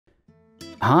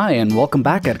Hi, and welcome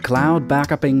back at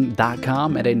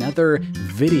cloudbackupping.com at another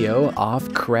video of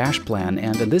Crashplan.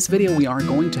 And in this video, we are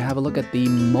going to have a look at the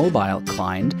mobile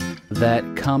client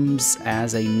that comes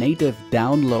as a native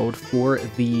download for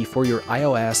your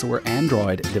iOS or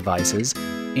Android devices.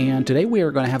 And today we are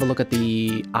going to have a look at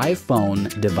the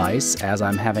iPhone device, as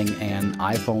I'm having an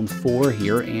iPhone 4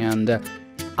 here, and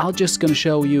I'll just going to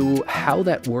show you how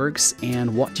that works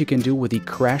and what you can do with the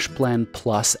Crashplan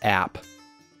Plus app.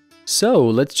 So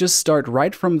let's just start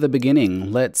right from the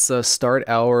beginning. Let's start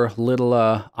our little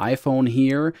iPhone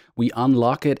here. We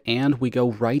unlock it and we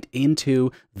go right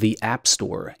into the App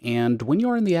Store. And when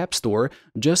you're in the App Store,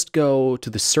 just go to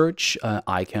the search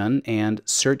icon and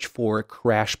search for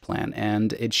Crashplan.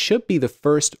 And it should be the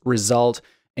first result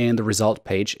in the result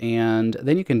page. And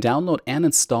then you can download and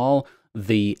install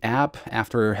the app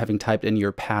after having typed in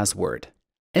your password.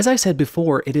 As I said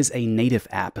before, it is a native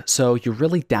app, so you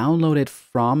really download it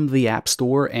from the App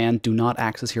Store and do not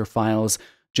access your files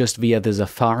just via the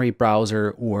Safari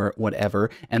browser or whatever.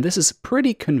 And this is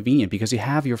pretty convenient because you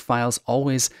have your files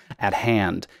always at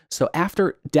hand. So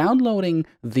after downloading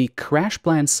the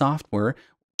Crashplan software,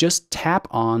 just tap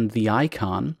on the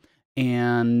icon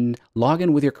and log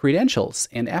in with your credentials.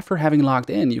 And after having logged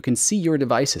in, you can see your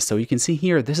devices. So you can see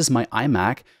here, this is my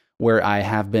iMac, where I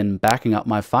have been backing up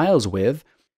my files with.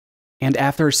 And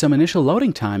after some initial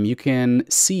loading time, you can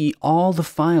see all the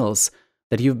files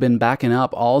that you've been backing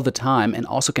up all the time and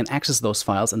also can access those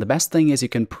files. And the best thing is you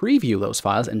can preview those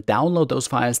files and download those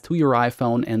files to your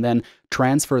iPhone and then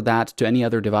transfer that to any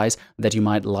other device that you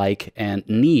might like and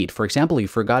need. For example, you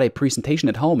forgot a presentation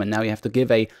at home and now you have to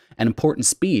give an important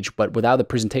speech, but without the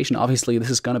presentation, obviously this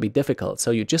is going to be difficult.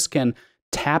 So you just can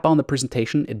tap on the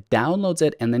presentation, it downloads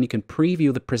it, and then you can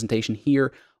preview the presentation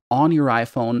here on your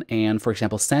iPhone and, for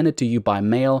example, send it to you by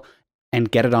mail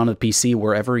and get it on the PC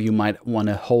wherever you might want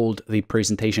to hold the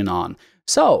presentation on.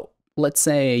 So let's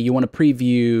say you want to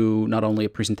preview not only a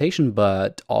presentation,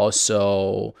 but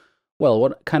also, well,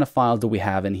 what kind of file do we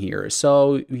have in here?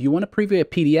 So you want to preview a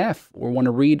PDF or want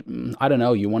to read, I don't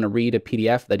know, you want to read a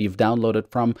PDF that you've downloaded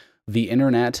from the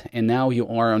internet, and now you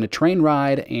are on a train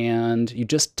ride and you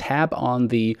just tap on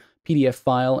the PDF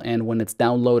file, and when it's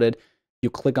downloaded, you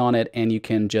click on it and you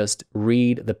can just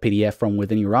read the PDF from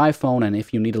within your iPhone. And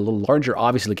if you need a little larger,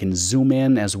 obviously you can zoom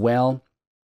in as well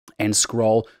and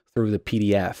scroll through the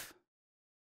PDF.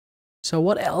 So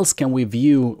what else can we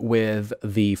view with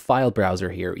the file browser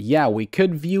here? Yeah, we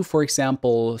could view, for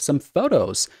example, some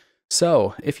photos.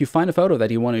 So if you find a photo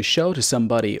that you want to show to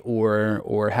somebody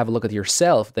or have a look at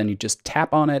yourself, then you just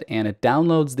tap on it and it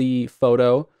downloads the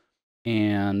photo.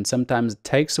 And sometimes it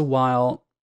takes a while,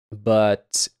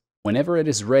 but whenever it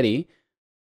is ready,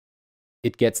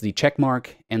 it gets the check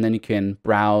mark, and then you can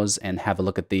browse and have a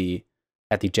look at the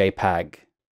JPEG.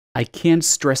 I can't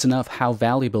stress enough how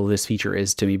valuable this feature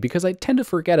is to me because I tend to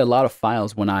forget a lot of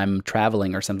files when I'm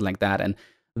traveling or something like that, and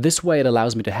this way it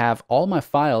allows me to have all my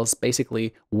files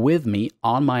basically with me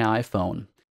on my iPhone.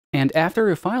 And after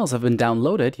your files have been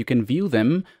downloaded, you can view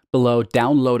them below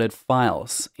downloaded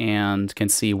files and can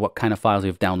see what kind of files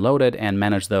you've downloaded and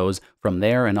manage those from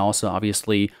there, and also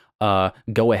obviously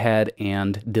go ahead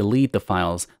and delete the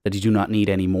files that you do not need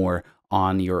anymore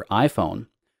on your iPhone.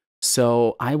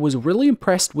 So I was really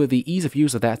impressed with the ease of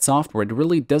use of that software. It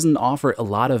really doesn't offer a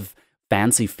lot of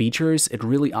fancy features. It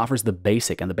really offers the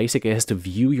basic, and the basic is to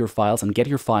view your files and get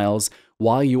your files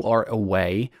while you are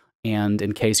away, and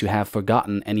in case you have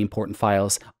forgotten any important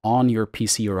files on your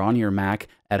PC or on your Mac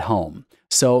at home.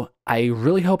 So I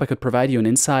really hope I could provide you an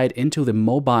insight into the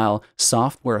mobile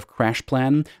software of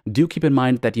Crashplan. Do keep in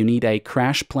mind that you need a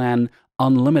Crashplan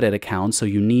Unlimited account, so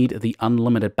you need the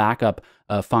unlimited backup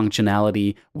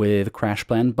functionality with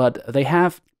Crashplan, but they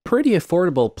have pretty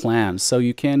affordable plans, so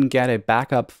you can get a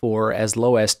backup for as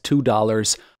low as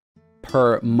 $2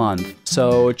 per month.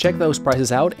 So check those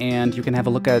prices out, and you can have a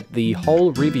look at the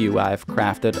whole review I've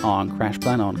crafted on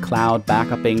Crashplan on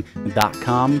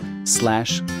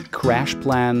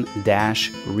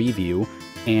cloudbackupping.com/crashplan-review,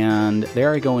 and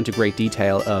there I go into great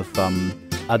detail of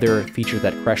other features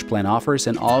that Crashplan offers,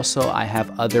 and also I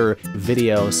have other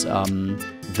videos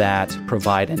that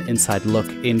provide an inside look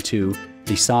into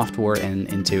the software and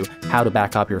into how to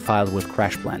back up your files with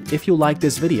Crashplan. If you like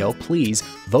this video, please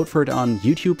vote for it on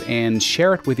YouTube and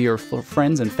share it with your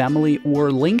friends and family,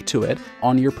 or link to it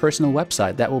on your personal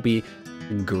website. That will be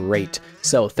great.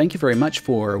 So thank you very much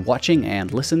for watching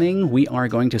and listening. We are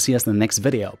going to see us in the next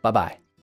video. Bye-bye.